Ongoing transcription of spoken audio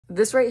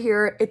This right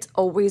here, it's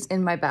always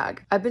in my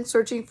bag. I've been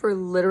searching for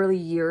literally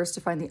years to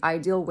find the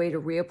ideal way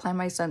to reapply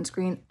my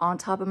sunscreen on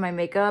top of my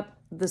makeup.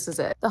 This is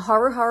it. The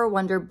Hara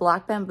Wonder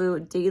Black Bamboo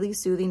Daily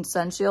Soothing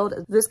Sun Shield.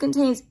 This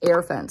contains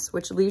air fence,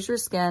 which leaves your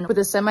skin with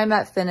a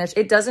semi-matte finish.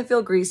 It doesn't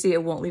feel greasy.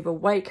 It won't leave a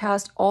white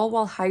cast, all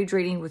while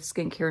hydrating with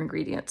skincare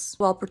ingredients,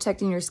 while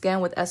protecting your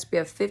skin with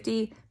SPF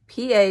 50,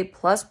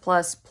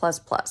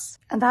 PA++++.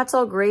 And that's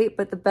all great,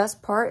 but the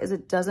best part is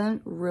it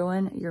doesn't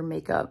ruin your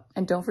makeup.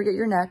 And don't forget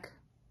your neck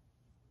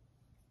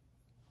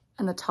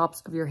and the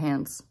tops of your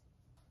hands.